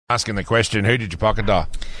Asking the question, who did you pocket dial?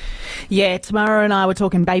 Yeah, Tamara and I were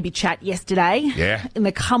talking baby chat yesterday. Yeah. In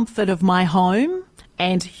the comfort of my home.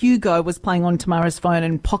 And Hugo was playing on Tamara's phone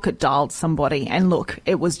and pocket dialed somebody. And look,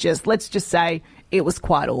 it was just, let's just say, it was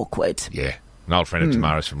quite awkward. Yeah. An old friend of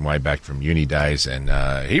Tamara's from way back from uni days, and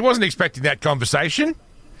he wasn't expecting that conversation.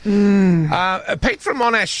 Pete from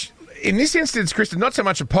Monash, in this instance, Kristen, not so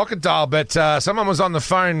much a pocket dial, but someone was on the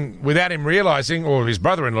phone without him realising, or his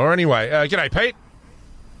brother-in-law anyway. G'day, Pete.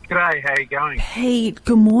 G'day, how you going? Pete,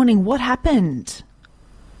 good morning. What happened?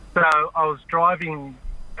 So I was driving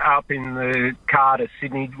up in the car to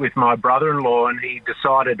Sydney with my brother-in-law, and he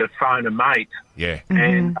decided to phone a mate. Yeah.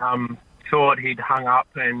 And thought he'd hung up,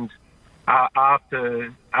 and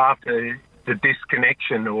after the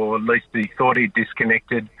disconnection, or at least he thought he'd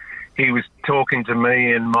disconnected, he was talking to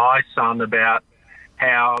me and my son about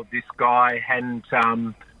how this guy hadn't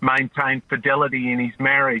maintained fidelity in his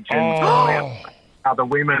marriage and other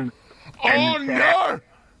women. And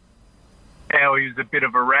how he was a bit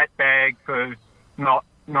of a rat bag for not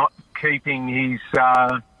keeping his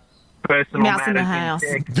personal Mouse in the matters house.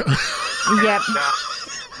 in check. Yep.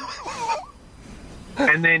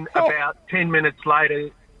 And then about 10 minutes later,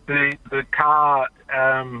 the car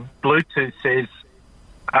Bluetooth says,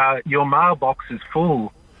 your mailbox is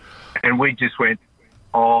full. And we just went,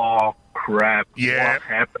 oh, crap, Yeah. what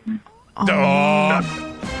happened?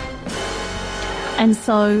 And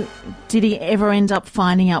so, did he ever end up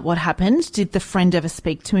finding out what happened? Did the friend ever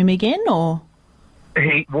speak to him again, or?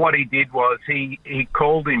 What he did was he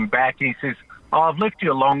called him back. He says, I've left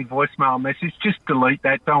you a long voicemail message. Just delete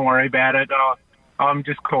that. Don't worry about it. I'm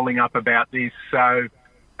just calling up about this. So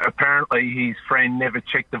apparently his friend never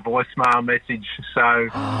checked the voicemail message.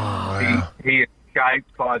 So he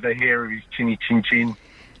escaped by the hair of his chinny chin chin.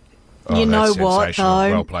 You know what, sensational.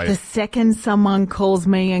 though? Well played. The second someone calls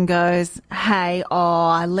me and goes, hey,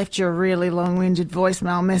 I left you a really long-winded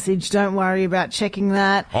voicemail message. Don't worry about checking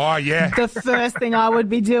that. Oh, yeah. The first thing I would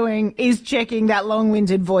be doing is checking that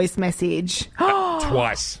long-winded voice message.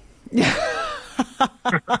 Twice.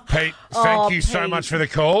 Pete, thank you so Pete. much for the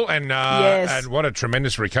call, and Yes. and what a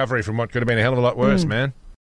tremendous recovery from what could have been a hell of a lot worse, man.